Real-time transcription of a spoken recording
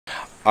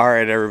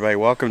Alright everybody,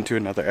 welcome to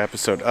another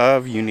episode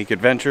of Unique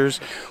Adventurez.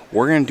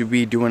 We're going to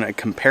be doing a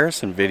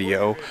comparison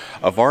video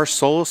of our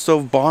Solo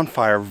Stove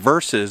Bonfire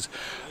versus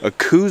a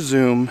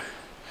Coozoom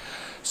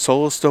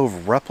Solo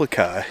Stove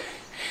replica,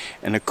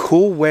 and a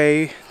cool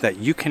way that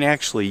you can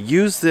actually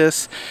use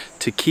this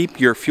to keep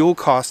your fuel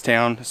costs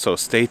down, so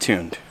stay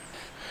tuned.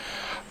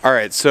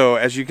 Alright, so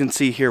as you can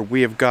see here,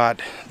 we have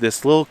got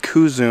this little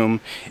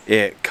Coozoom.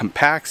 It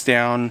compacts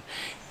down,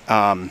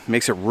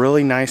 makes it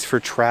really nice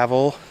for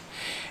travel.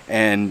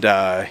 And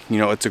you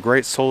know, it's a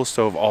great Solo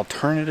Stove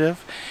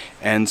alternative,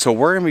 and so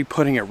we're going to be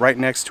putting it right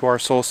next to our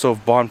Solo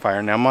Stove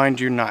Bonfire. Now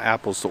mind you, not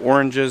apples to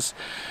oranges,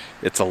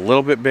 it's a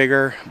little bit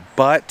bigger,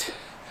 but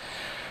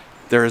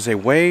there is a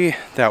way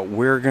that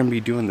we're going to be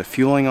doing the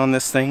fueling on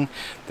this thing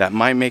that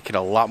might make it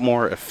a lot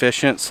more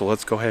efficient, so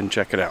let's go ahead and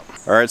check it out.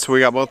 Alright, so we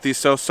got both these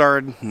stoves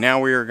started.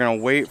 Now we are going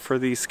to wait for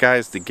these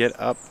guys to get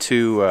up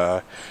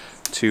to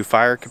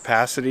fire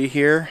capacity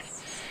here,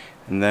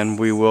 and then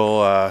we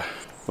will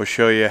we'll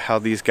show you how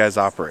these guys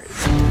operate.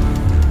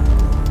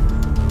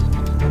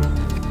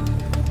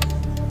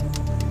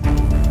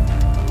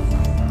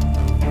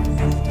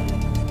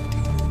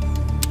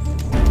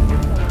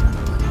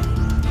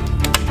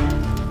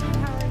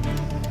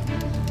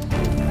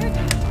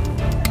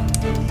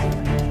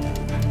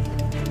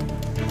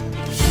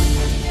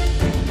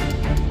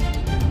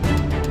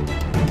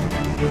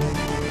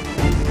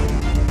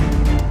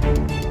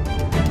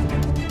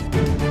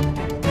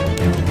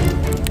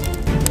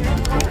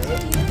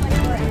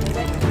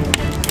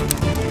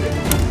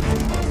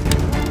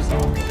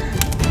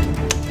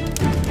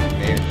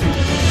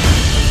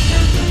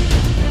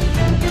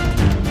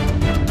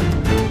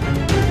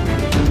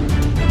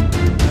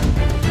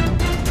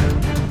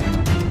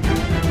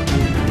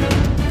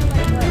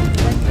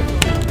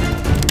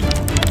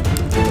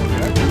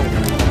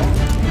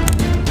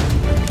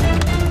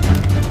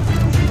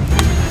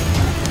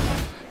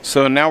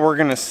 So now we're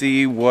going to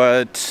see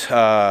what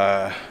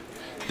the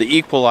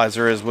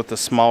equalizer is with the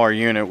smaller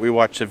unit. We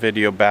watched a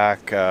video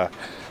back a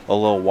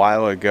little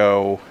while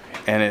ago,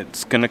 and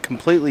it's going to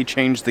completely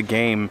change the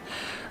game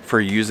for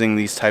using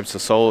these types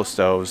of Solo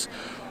Stoves.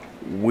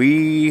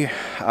 We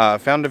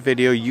found a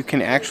video. You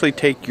can actually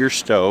take your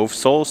stove,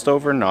 Solo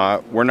Stove or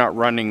not. We're not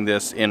running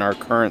this in our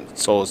current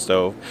Solo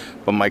Stove,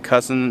 but my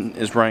cousin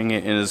is running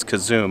it in his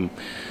Coozoom.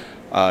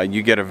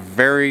 You get a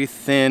very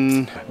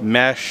thin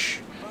mesh,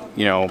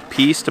 you know,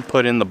 piece to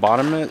put in the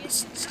bottom of it,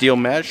 steel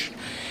mesh,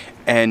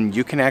 and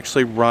you can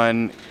actually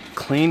run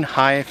clean,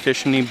 high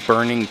efficiency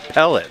burning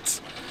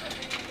pellets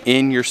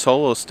in your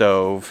Solo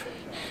Stove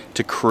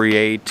to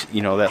create,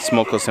 you know, that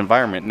smokeless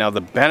environment. Now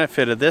the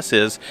benefit of this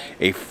is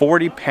a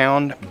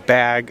 40-pound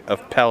bag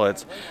of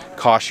pellets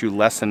costs you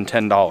less than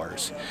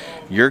 $10.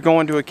 You're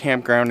going to a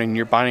campground and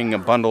you're buying a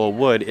bundle of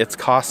wood, it's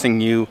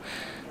costing you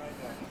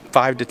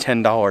 $5 to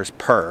 $10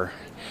 per.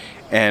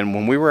 And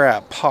when we were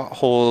at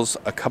Potholes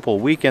a couple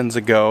of weekends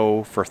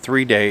ago for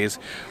 3 days,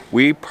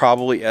 we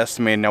probably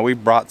estimated, now we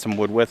brought some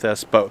wood with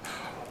us, but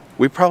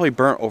we probably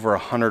burnt over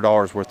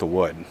 $100 worth of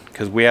wood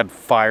because we had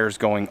fires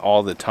going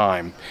all the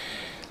time.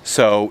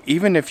 So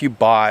even if you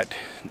bought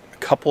a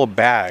couple of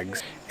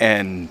bags,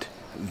 and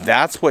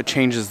that's what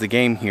changes the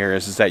game here,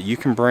 is that you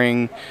can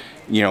bring,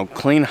 you know,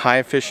 clean, high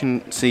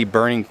efficiency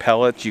burning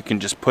pellets. You can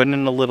just put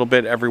in a little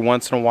bit every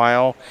once in a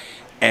while,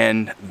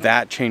 and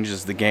that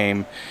changes the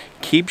game,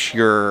 keeps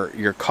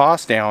your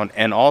cost down,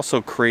 and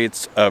also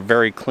creates a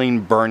very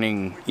clean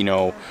burning, you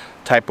know,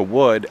 type of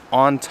wood.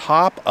 On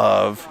top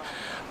of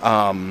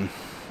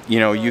you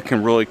know, you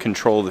can really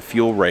control the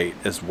fuel rate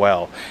as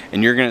well.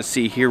 And you're going to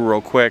see here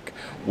real quick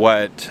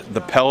what the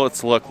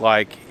pellets look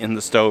like in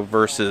the stove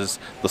versus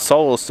the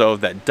Solo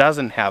Stove that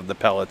doesn't have the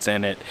pellets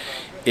in it.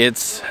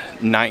 It's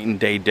night and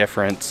day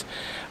difference.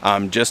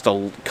 Just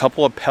a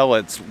couple of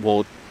pellets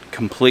will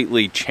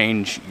completely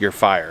change your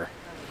fire.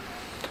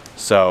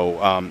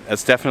 So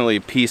it's definitely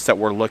a piece that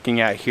we're looking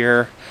at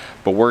here,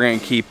 but we're going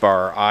to keep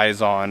our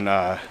eyes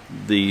on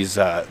these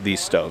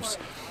stoves.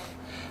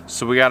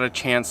 So we got a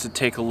chance to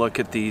take a look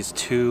at these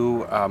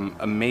two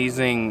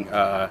amazing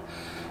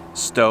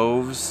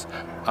stoves.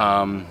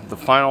 The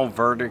final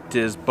verdict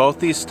is both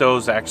these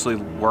stoves actually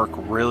work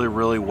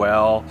really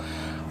well.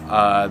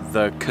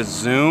 The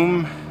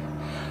Coozoom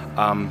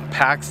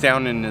packs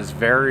down and is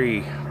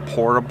very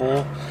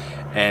portable,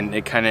 and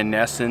it kind of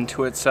nests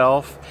into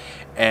itself,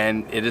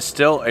 and it is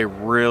still a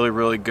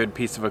really good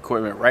piece of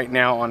equipment. Right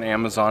now on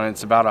Amazon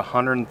it's about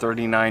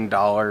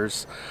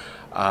 $139.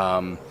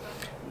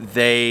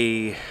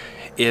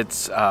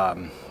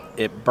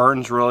 It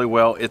burns really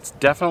well. It's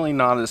definitely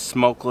not as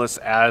smokeless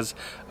as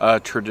a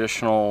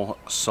traditional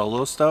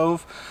Solo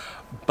Stove,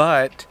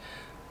 but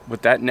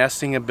with that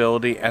nesting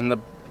ability and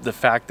the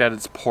fact that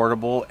it's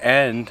portable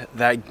and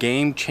that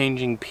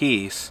game-changing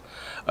piece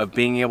of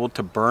being able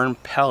to burn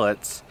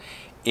pellets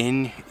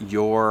in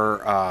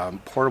your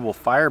portable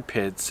fire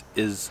pits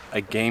is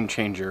a game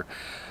changer.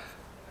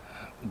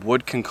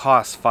 Wood can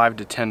cost $5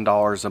 to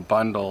 $10 a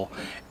bundle,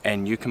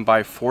 and you can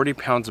buy 40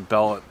 pounds of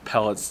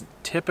pellets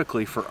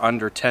typically for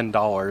under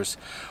 $10,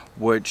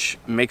 which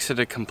makes it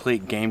a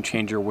complete game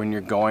changer when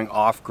you're going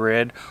off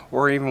grid,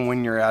 or even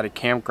when you're at a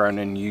campground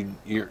and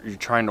you're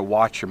trying to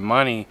watch your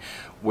money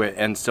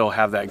and still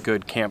have that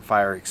good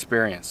campfire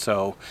experience.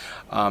 So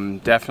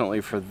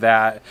definitely for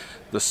that.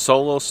 The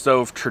Solo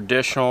Stove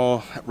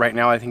Traditional right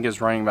now I think is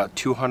running about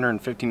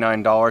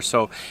 $259,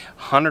 so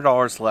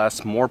 $100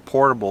 less, more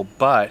portable.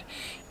 But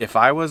if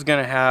I was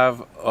gonna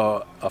have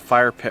a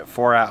fire pit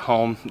for at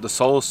home, the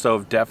Solo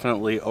Stove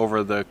definitely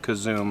over the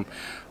Coozoom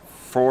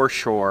for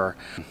sure.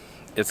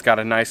 It's got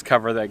a nice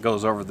cover that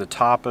goes over the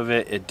top of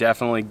it. It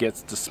definitely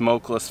gets to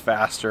smokeless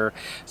faster.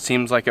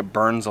 Seems like it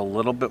burns a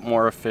little bit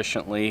more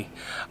efficiently.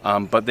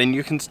 But then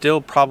you can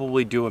still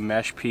probably do a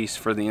mesh piece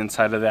for the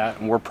inside of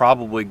that. And we're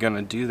probably going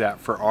to do that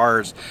for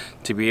ours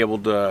to be able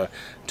to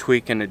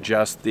tweak and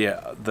adjust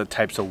the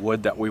types of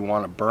wood that we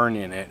want to burn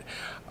in it.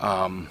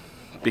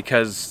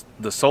 Because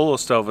the Solo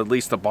Stove, at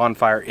least the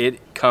Bonfire,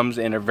 it comes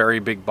in a very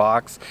big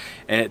box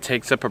and it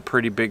takes up a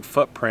pretty big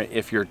footprint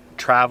if you're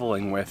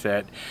traveling with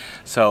it.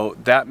 So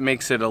that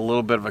makes it a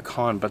little bit of a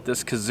con, but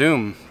this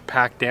Coozoom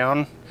packed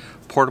down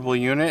portable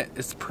unit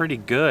is pretty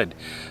good.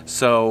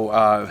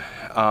 So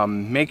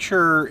make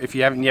sure, if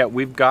you haven't yet,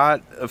 we've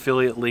got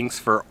affiliate links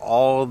for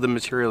all the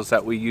materials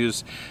that we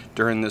use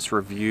during this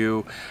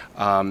review.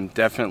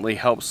 Definitely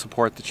helps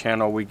support the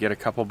channel. We get a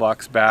couple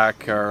bucks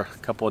back, or a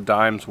couple of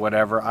dimes,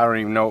 whatever. I don't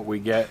even know what we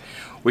get.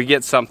 We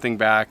get something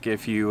back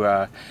if you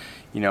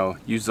you know,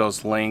 use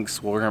those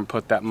links. We're going to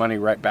put that money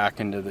right back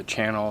into the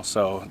channel,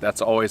 so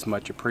that's always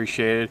much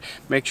appreciated.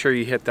 Make sure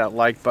you hit that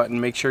like button.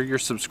 Make sure you're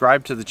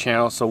subscribed to the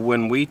channel, so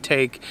when we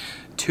take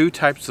two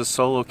types of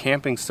solo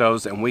camping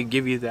stoves and we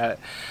give you that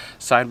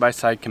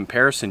side-by-side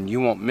comparison, you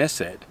won't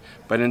miss it.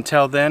 But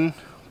until then,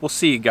 we'll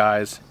see you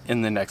guys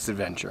in the next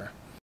adventure.